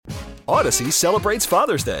Odyssey celebrates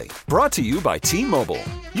Father's Day, brought to you by T-Mobile.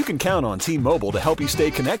 You can count on T-Mobile to help you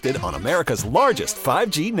stay connected on America's largest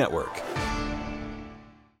 5G network.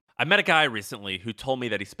 I met a guy recently who told me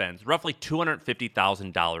that he spends roughly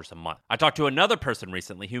 $250,000 a month. I talked to another person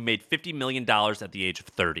recently who made $50 million at the age of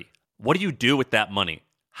 30. What do you do with that money?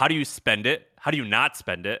 How do you spend it? How do you not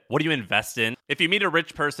spend it? What do you invest in? If you meet a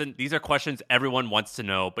rich person, these are questions everyone wants to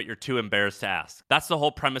know, but you're too embarrassed to ask. That's the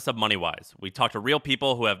whole premise of MoneyWise. We talk to real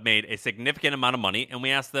people who have made a significant amount of money, and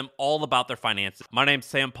we ask them all about their finances. My name's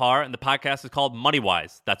Sam Parr, and the podcast is called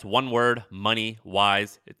MoneyWise. That's one word,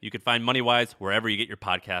 MoneyWise. You can find MoneyWise wherever you get your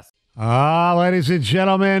podcasts. Ladies and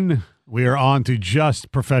gentlemen, we are on to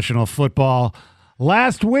just professional football.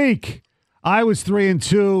 Last week, I was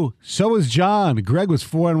 3-2. So was John. Greg was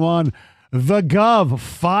 4-1. The Gov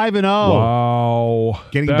 5-0. Wow.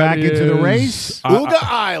 Getting back into the race. Uga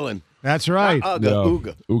Island. That's right.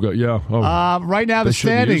 Uga. Yeah. Oh. Right now, the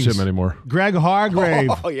standings. Use him anymore. Greg Hargrave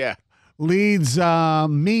leads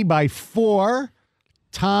me by 4.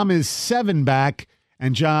 Tom is 7 back.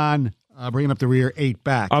 And John bringing up the rear 8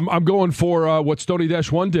 back. I'm going for what Stony Dash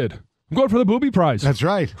 1 did. I'm going for the booby prize. That's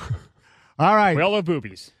right. All right. We all love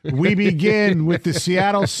boobies. We begin with the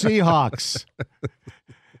Seattle Seahawks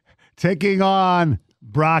taking on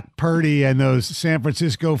Brock Purdy and those San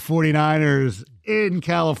Francisco 49ers in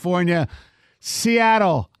California.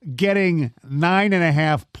 Seattle getting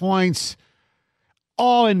 9.5 points.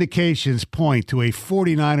 All indications point to a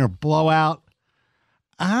 49er blowout.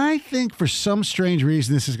 I think for some strange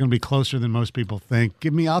reason this is going to be closer than most people think.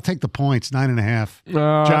 I'll take the points, 9.5.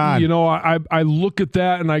 John. I look at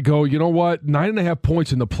that and I go, you know what? 9.5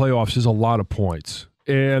 points in the playoffs is a lot of points.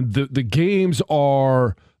 And the games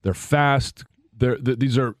they're fast.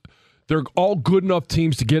 They're all good enough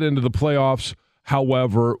teams to get into the playoffs.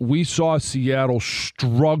 However, we saw Seattle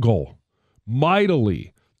struggle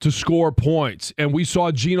mightily to score points. And we saw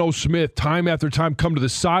Geno Smith time after time come to the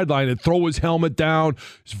sideline and throw his helmet down.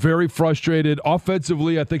 He's very frustrated.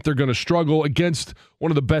 Offensively, I think they're going to struggle against one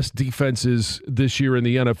of the best defenses this year in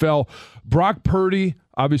the NFL. Brock Purdy,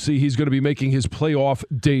 obviously, he's going to be making his playoff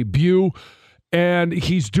debut. And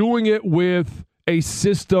he's doing it with a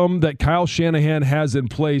system that Kyle Shanahan has in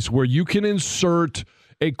place where you can insert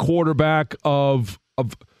a quarterback of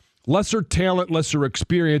lesser talent, lesser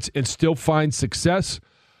experience, and still find success.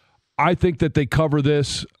 I think that they cover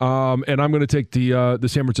this, and I'm going to take the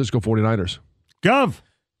San Francisco 49ers. Gov.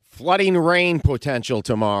 Flooding rain potential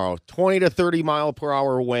tomorrow. 20 to 30 mile per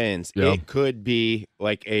hour winds. Yeah. It could be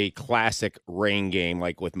like a classic rain game,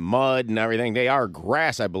 like with mud and everything. They are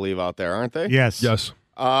grass, I believe, out there, aren't they? Yes.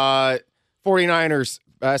 49ers,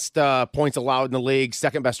 best points allowed in the league,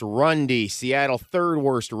 second best run D. Seattle, third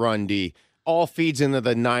worst run D. All feeds into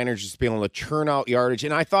the Niners just being able to churn out yardage.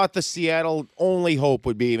 And I thought the Seattle only hope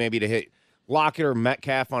would be maybe to hit Lockett or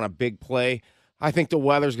Metcalf on a big play. I think the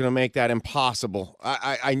weather's going to make that impossible.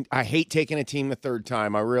 I hate taking a team the third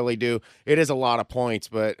time. I really do. It is a lot of points,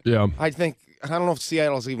 but Yeah. I don't know if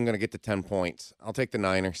Seattle's even going to get to 10 points. I'll take the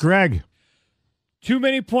Niners. Greg. Too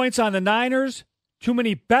many points on the Niners. Too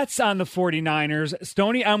many bets on the 49ers.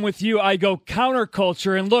 Stoney, I'm with you. I go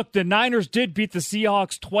counterculture. And look, the Niners did beat the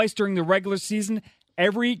Seahawks twice during the regular season.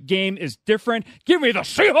 Every game is different. Give me the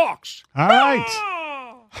Seahawks. All right.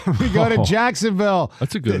 We go to Jacksonville.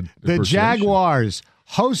 That's a good The impersonation. Jaguars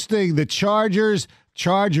hosting the Chargers.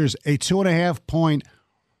 Chargers, a 2.5-point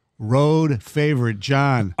road favorite.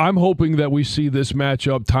 John. I'm hoping that we see this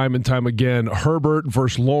matchup time and time again. Herbert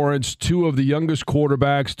versus Lawrence, two of the youngest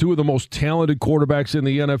quarterbacks, two of the most talented quarterbacks in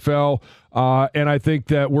the NFL. And I think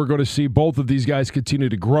that we're going to see both of these guys continue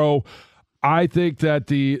to grow. I think that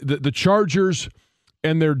the Chargers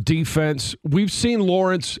and their defense, we've seen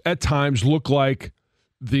Lawrence at times look like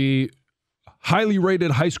the highly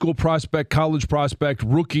rated high school prospect, college prospect,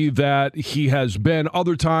 rookie that he has been.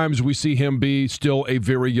 Other times we see him be still a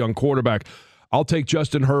very young quarterback. I'll take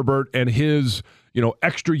Justin Herbert and his,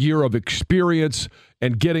 extra year of experience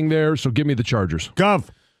and getting there. So give me the Chargers. Gov.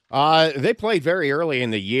 They played very early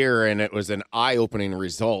in the year, and it was an eye-opening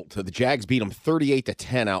result. The Jags beat them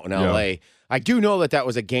 38-10 out in L.A. I do know that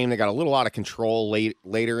was a game that got a little out of control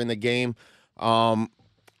later in the game.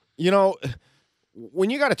 When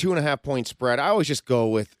you got a 2.5-point spread, I always just go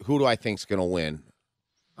with who do I think's going to win.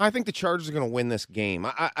 I think the Chargers are going to win this game.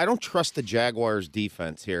 I don't trust the Jaguars'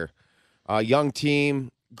 defense here. Young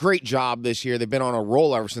team, great job this year. They've been on a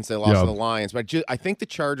roll ever since they lost to the Lions. But I think the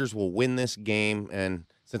Chargers will win this game, and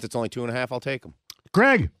since it's only 2.5, I'll take them.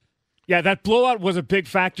 Greg. Yeah, that blowout was a big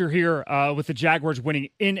factor here with the Jaguars winning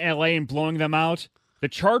in L.A. and blowing them out. The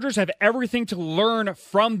Chargers have everything to learn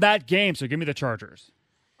from that game, so give me the Chargers.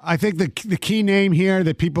 I think the key name here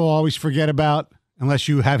that people always forget about, unless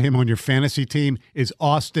you have him on your fantasy team, is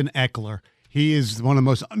Austin Eckler. He is one of the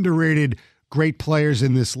most underrated great players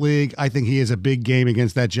in this league. I think he has a big game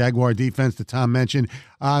against that Jaguar defense that Tom mentioned.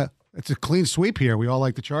 It's a clean sweep here. We all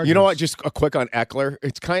like the Chargers. You know what? Just a quick on Eckler.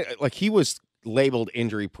 It's kind of like he was labeled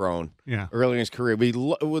injury prone early in his career. We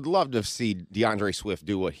would love to see DeAndre Swift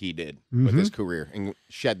do what he did with his career and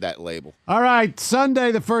shed that label. All right,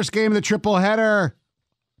 Sunday, the first game of the triple-header.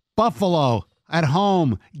 Buffalo at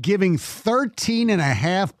home giving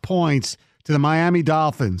 13.5 points to the Miami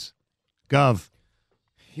Dolphins. Gov.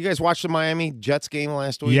 You guys watched the Miami Jets game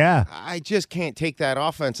last week? Yeah. I just can't take that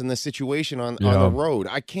offense in this situation on the road.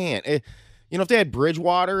 I can't. If they had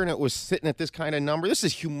Bridgewater and it was sitting at this kind of number, this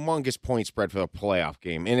is humongous point spread for a playoff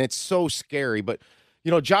game, and it's so scary. But,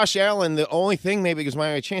 Josh Allen, the only thing maybe gives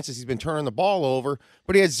Miami a chance is he's been turning the ball over,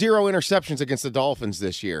 but he had 0 interceptions against the Dolphins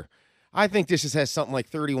this year. I think this just has something like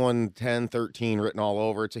 31-10, 13 written all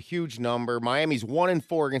over. It's a huge number. Miami's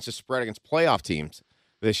 1-4 against the spread against playoff teams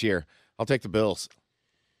this year. I'll take the Bills.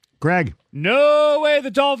 Greg. No way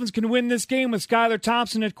the Dolphins can win this game with Skylar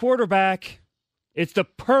Thompson at quarterback. It's the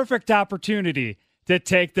perfect opportunity to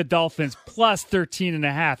take the Dolphins plus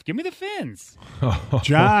 13.5. Give me the Fins.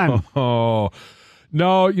 John.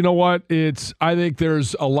 No, you know what? I think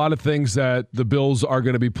there's a lot of things that the Bills are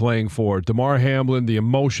going to be playing for. Damar Hamlin, the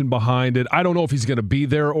emotion behind it. I don't know if he's going to be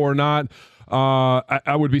there or not.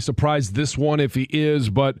 I would be surprised this one if he is,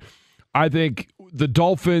 but I think the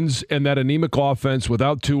Dolphins and that anemic offense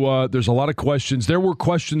without Tua, there's a lot of questions. There were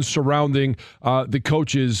questions surrounding the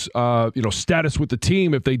coach's status with the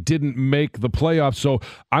team if they didn't make the playoffs. So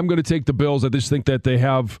I'm going to take the Bills. I just think that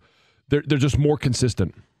they're just more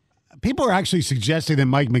consistent. People are actually suggesting that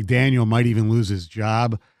Mike McDaniel might even lose his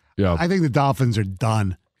job. Yeah. I think the Dolphins are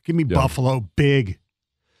done. Give me Buffalo big.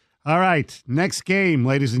 All right, next game,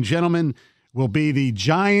 ladies and gentlemen, will be the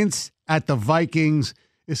Giants at the Vikings.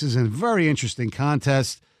 This is a very interesting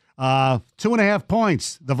contest. 2.5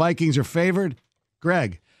 points. The Vikings are favored.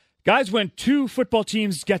 Greg. Guys, when two football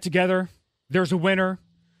teams get together, there's a winner,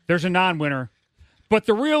 there's a non-winner. But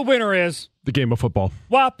the real winner is the game of football.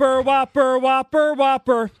 Whopper, Whopper, Whopper,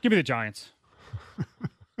 Whopper. Give me the Giants.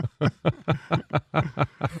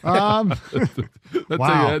 Wow.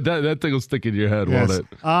 That thing will stick in your head, won't it?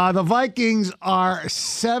 The Vikings are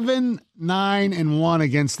 7-9-1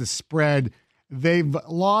 against the spread. They've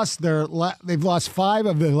lost 5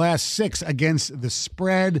 of their last 6 against the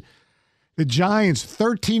spread. The Giants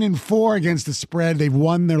 13-4 against the spread. They've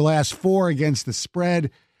won their last 4 against the spread.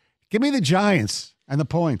 Give me the Giants and the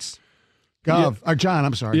points. Or John,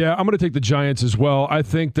 I'm sorry. Yeah, I'm going to take the Giants as well. I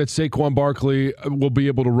think that Saquon Barkley will be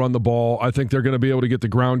able to run the ball. I think they're going to be able to get the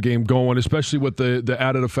ground game going, especially with the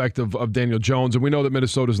added effect of Daniel Jones. And we know that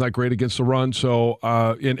Minnesota's not great against the run. So,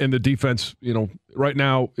 in the defense, right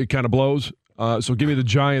now it kind of blows. So give me the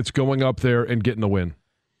Giants going up there and getting the win.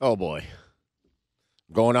 Oh, boy.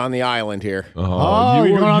 Going on the island here. You're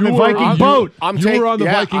going on the Viking boat. You were on the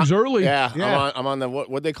Vikings early. Yeah. I'm on the,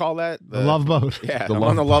 what they call that? The Love Boat. Yeah, I'm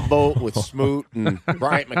on the Love Boat with Smoot and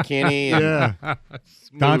Bryant McKinney. And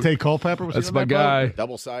Dante Culpepper was That's my guy.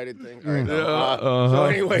 Double-sided thing. All right, so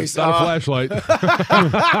anyways. It's not a flashlight.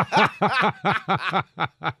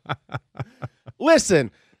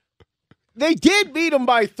 Listen, they did beat them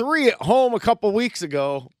by 3 at home a couple weeks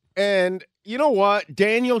ago. And you know what?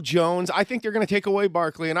 Daniel Jones, I think they're going to take away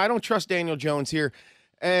Barkley, and I don't trust Daniel Jones here.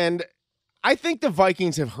 And I think the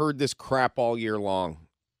Vikings have heard this crap all year long.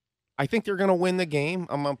 I think they're going to win the game.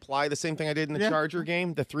 I'm going to apply the same thing I did in the Charger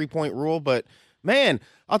game, the 3-point rule. But, man,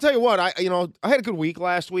 I'll tell you what. I had a good week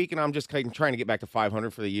last week, and I'm just kind of trying to get back to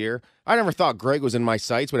 500 for the year. I never thought Greg was in my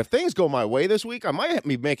sights, but if things go my way this week, I might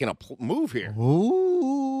be making a move here. Ooh.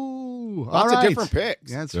 Lots of different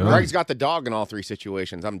picks. That's Greg's right. got the dog in all 3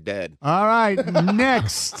 situations. I'm dead. All right,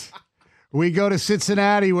 next we go to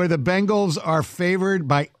Cincinnati, where the Bengals are favored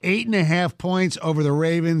by 8.5 points over the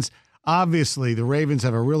Ravens. Obviously, the Ravens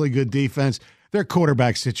have a really good defense. Their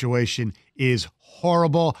quarterback situation is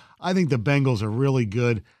horrible. I think the Bengals are really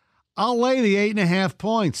good. I'll lay the 8.5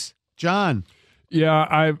 points. John.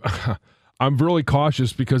 Yeah, I'm really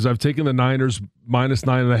cautious because I've taken the Niners minus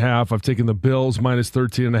 9.5. I've taken the Bills minus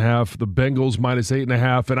 13.5, the Bengals minus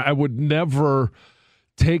 8.5, and I would never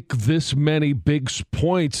take this many big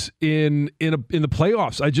points in the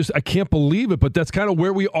playoffs. I can't believe it, but that's kind of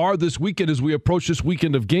where we are this weekend as we approach this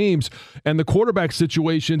weekend of games and the quarterback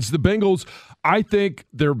situations. The Bengals, I think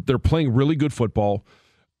they're playing really good football.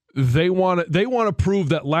 They want to prove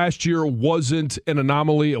that last year wasn't an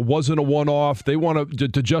anomaly. It wasn't a one-off. They want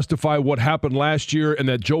to justify what happened last year and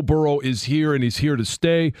that Joe Burrow is here and he's here to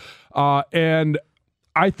stay. And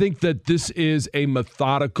I think that this is a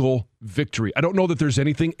methodical victory. I don't know that there's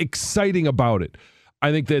anything exciting about it.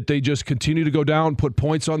 I think that they just continue to go down, put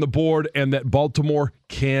points on the board, and that Baltimore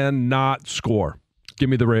cannot score. Give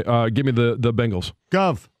me the Bengals.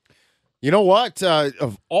 Gov. You know what?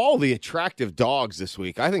 Of all the attractive dogs this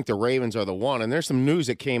week, I think the Ravens are the one. And there's some news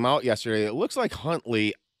that came out yesterday. It looks like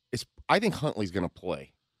I think Huntley's going to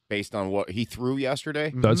play based on what he threw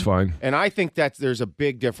yesterday. That's fine. And I think that there's a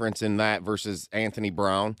big difference in that versus Anthony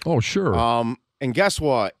Brown. Oh, sure. And guess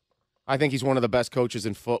what? I think he's one of the best coaches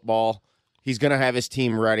in football. He's going to have his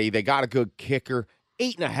team ready. They got a good kicker.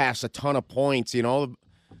 8.5's a ton of points, you know.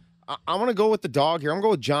 I'm going to go with the dog here. I'm going to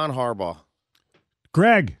go with John Harbaugh.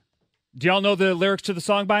 Greg. Do y'all know the lyrics to the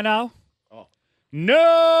song by now? Oh.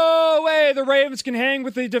 No way the Ravens can hang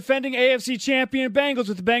with the defending AFC champion Bengals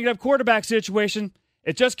with the banged-up quarterback situation.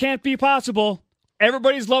 It just can't be possible.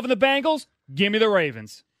 Everybody's loving the Bengals. Give me the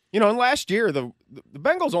Ravens. You know, and last year, the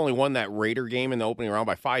Bengals only won that Raider game in the opening round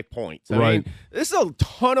by 5 points. I mean, this is a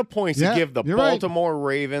ton of points to give the Baltimore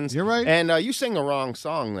Ravens. You're right. And you sang the wrong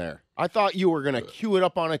song there. I thought you were going to cue it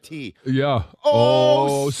up on a tee. Yeah.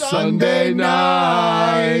 Oh, Sunday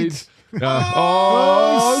night.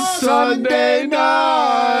 Oh, Sunday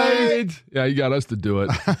night. Yeah, you got us to do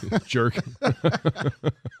it, jerk.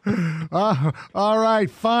 All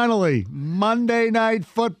right, finally, Monday Night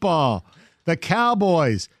Football. The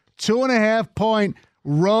Cowboys, 2.5-point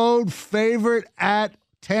road favorite at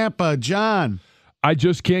Tampa. John. I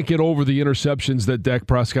just can't get over the interceptions that Dak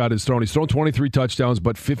Prescott has thrown. He's thrown 23 touchdowns,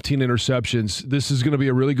 but 15 interceptions. This is going to be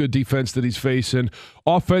a really good defense that he's facing.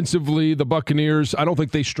 Offensively, the Buccaneers, I don't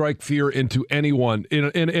think they strike fear into anyone.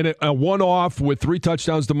 In a one-off with 3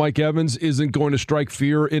 touchdowns to Mike Evans isn't going to strike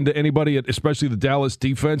fear into anybody, especially the Dallas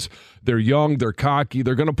defense. They're young, they're cocky,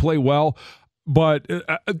 they're going to play well. But,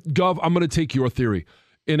 Gov, I'm going to take your theory.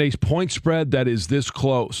 In a point spread that is this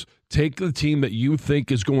close, take the team that you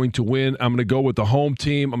think is going to win. I'm going to go with the home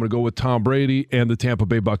team. I'm going to go with Tom Brady and the Tampa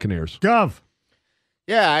Bay Buccaneers. Gov.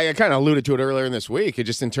 Yeah, I kind of alluded to it earlier in this week.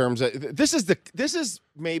 Just in terms of this is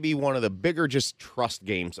maybe one of the bigger just trust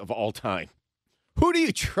games of all time. Who do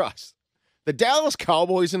you trust? The Dallas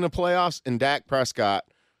Cowboys in the playoffs and Dak Prescott,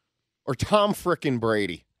 or Tom frickin'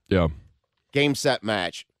 Brady? Yeah. Game, set,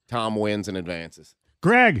 match. Tom wins and advances.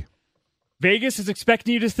 Greg. Vegas is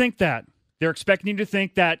expecting you to think that. They're expecting you to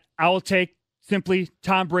think that I will take simply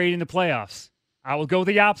Tom Brady in the playoffs. I will go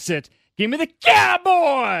the opposite. Give me the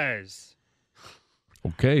Cowboys.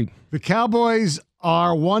 Okay. The Cowboys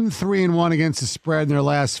are 1-3-1 against the spread in their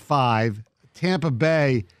last 5. Tampa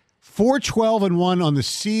Bay 4-12-1 on the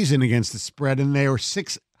season against the spread, and they were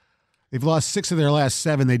 6. They've lost 6 of their last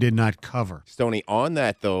 7. They did not cover. Stoney, on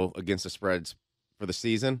that though, against the spreads for the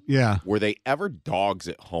season, yeah, were they ever dogs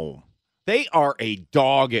at home? They are a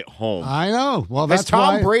dog at home. I know. Well, has that's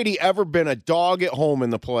Tom why... Brady ever been a dog at home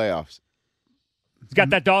in the playoffs? He's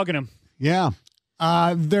got that dog in him. Yeah.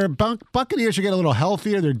 Their Buccaneers are getting a little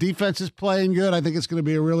healthier. Their defense is playing good. I think it's going to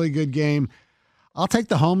be a really good game. I'll take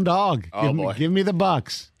the home dog. Give me the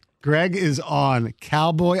Bucs. Greg is on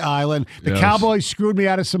Cowboy Island. The Cowboys screwed me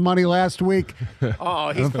out of some money last week.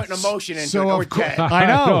 Oh, he's putting emotion into so it. I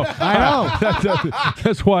know.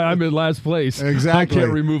 That's why I'm in last place. Exactly. I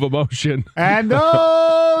can't remove emotion. And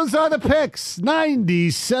those are the picks.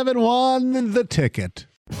 97-1 the ticket.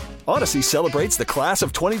 Odyssey celebrates the class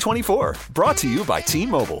of 2024. Brought to you by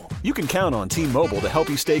T-Mobile. You can count on T-Mobile to help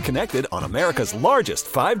you stay connected on America's largest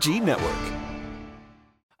 5G network.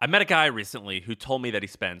 I met a guy recently who told me that he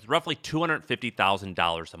spends roughly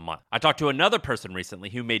 $250,000 a month. I talked to another person recently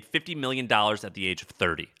who made $50 million at the age of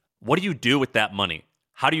 30. What do you do with that money?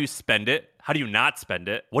 How do you spend it? How do you not spend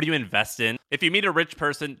it? What do you invest in? If you meet a rich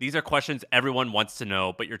person, these are questions everyone wants to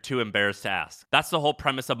know, but you're too embarrassed to ask. That's the whole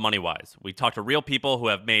premise of MoneyWise. We talk to real people who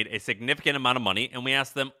have made a significant amount of money, and we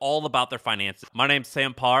ask them all about their finances. My name's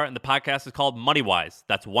Sam Parr, and the podcast is called MoneyWise.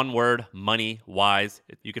 That's one word, MoneyWise.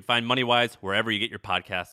 You can find MoneyWise wherever you get your podcasts.